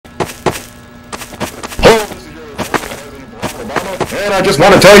and I just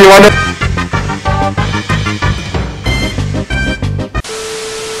want to tell you I know.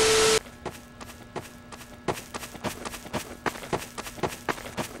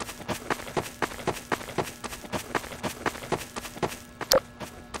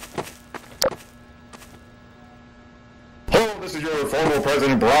 This is your former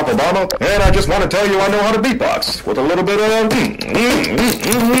President Barack Obama, and I just want to tell you I know how to beatbox with a little bit of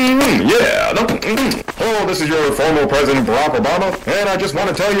yeah. Oh, this is your former President Barack Obama, and I just want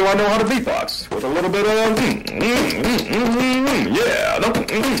to tell you I know how to beatbox with a little bit of yeah.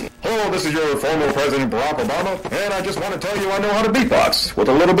 Oh, this is your former President Barack Obama, and I just want to tell you I know how to beatbox with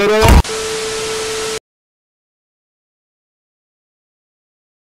a little bit of.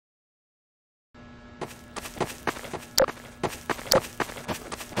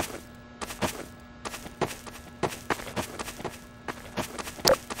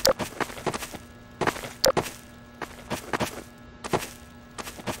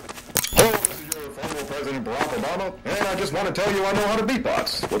 President Barack Obama, and I just want to tell you I know how to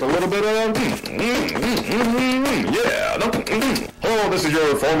beatbox with a little bit of yeah. Oh, this is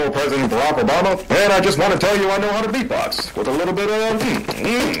your former President Barack Obama, and I just want to tell you I know how to beatbox with a little bit of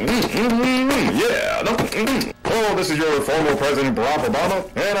yeah. Oh, this is your former President Barack Obama,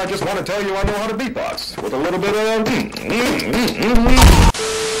 and I just want to tell you I know how to beatbox with a little bit of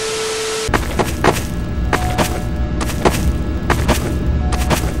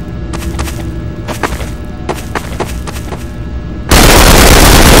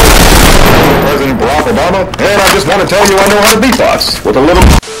Barack Obama, and I just want to tell you I know how to beatbox with a little.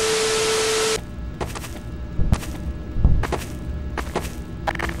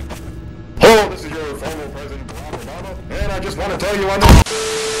 Oh, this is your former President Barack Obama, and I just want to tell you I know.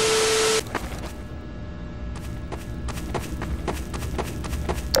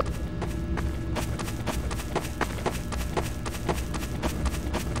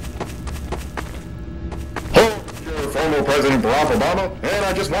 Former President Barack Obama, and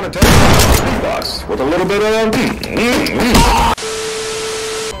I just want to tell you I know how to beatbox with a little bit of and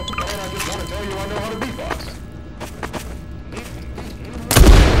I just want to tell you I know how to beatbox.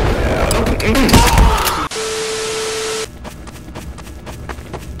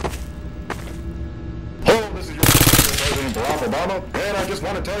 Oh, this is your former President Barack Obama, and I just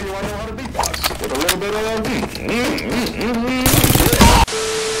want to tell you I know how to beatbox with a little bit of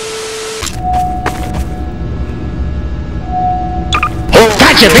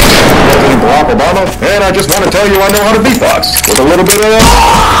President Barack Obama, and I just want to tell you I know how to beatbox with a little bit of.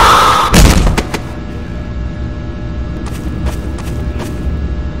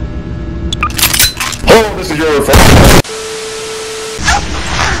 Oh, this is your former.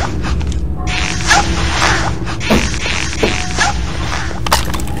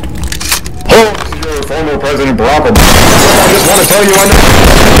 Oh, this is your former President Barack Obama. I just want to tell you I know.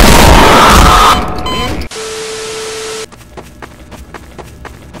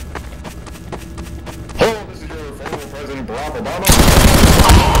 Barack Obama.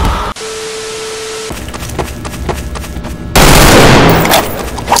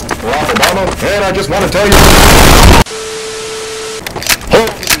 Barack Obama, and I just want to tell you. Oh,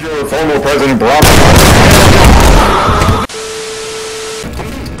 this is your former President Barack Obama.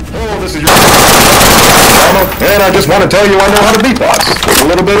 Oh, this is your Obama, and I just want to tell you I know how to beatbox with a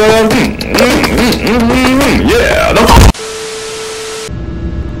little bit of yeah.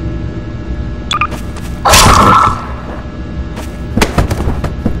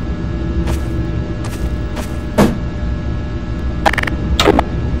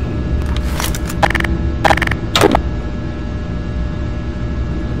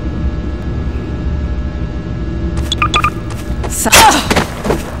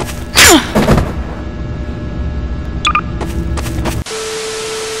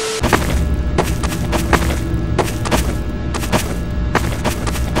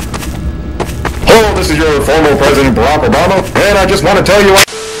 Oh, this is your former President Barack Obama, and I just want to tell you.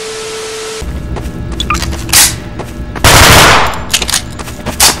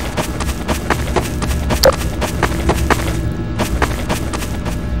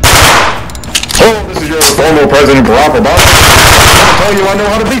 Oh, this is your former President Barack Obama. I tell you I know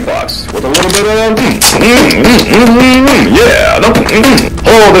how to beatbox with a little bit of yeah.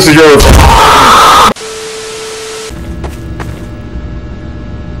 Oh, this is your.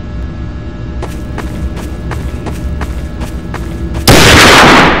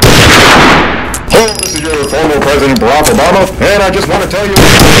 Former President Barack Obama, and I just want to tell you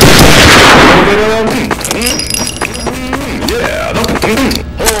yeah.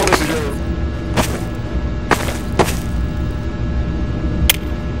 Oh, this is your.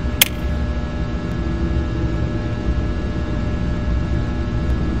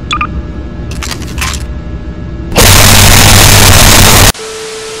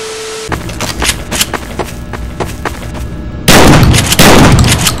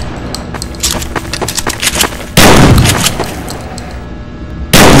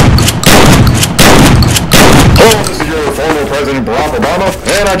 President Barack Obama,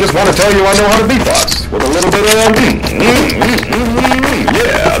 and I just want to tell you I know how to beatbox with a little bit of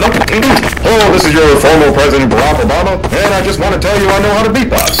yeah. Oh, this is your former President Barack Obama, and I just want to tell you I know how to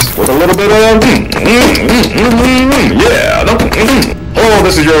beatbox with a little bit of yeah. Oh,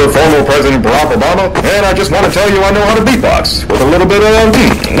 this is your former President Barack Obama, and I just want to tell you I know how to beatbox with a little bit of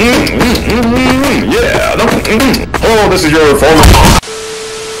yeah. Oh, this is your former.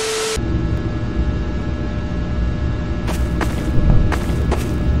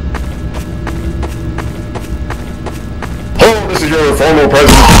 This is your former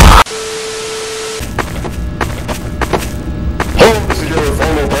president. Oh, this is your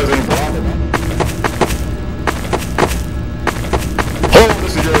former president Barack Obama. Oh,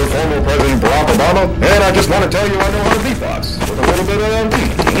 this is your former president Barack Obama, and I just want to tell you I know how to beatbox with a little bit of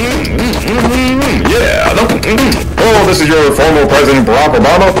yeah. Oh, this is your former president Barack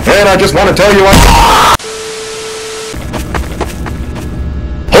Obama, and I just want to tell you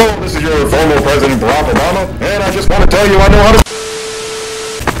Oh, this is your former president Barack Obama, and I just want to tell you I know how to.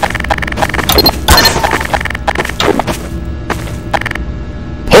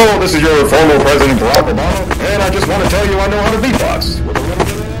 Oh, this is your former president Barack Obama, and I just want to tell you I know how to beatbox with a little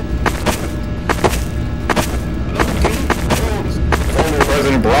bit of. Oh, this is former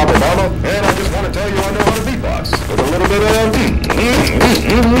president Barack Obama, and I just want to tell you I know how to beatbox with a little bit of.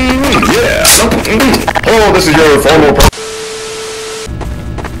 Yeah. Oh, this is your former president.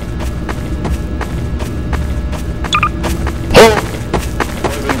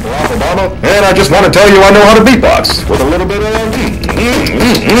 And I just want to tell you I know how to beatbox with a little bit of.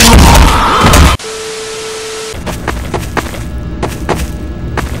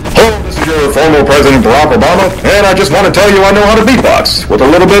 Oh, this is your former President Barack Obama, and I just want to tell you I know how to beatbox with a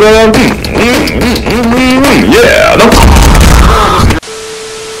little bit of. Yeah.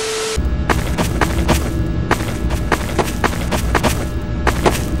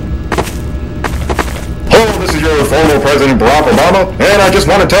 This is your former President Barack Obama, and I just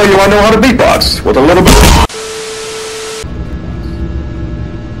want to tell you I know how to beatbox with a little bit.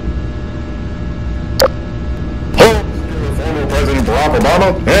 Oh, this is your former President Barack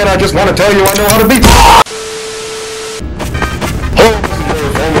Obama, and I just want to tell you I know how to beatbox. Oh, this is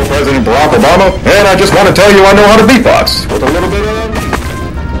your former President Barack Obama, and I just want to tell you I know how to beatbox with a little bit of.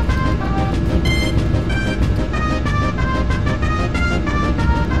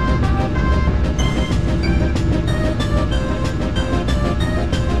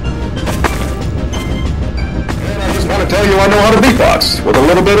 Tell you I know how to beatbox with a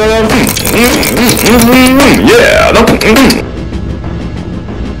little bit of. Yeah.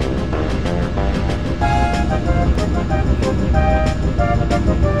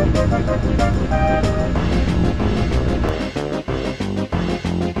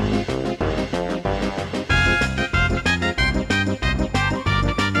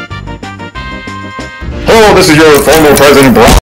 Oh, this is your former President Barack.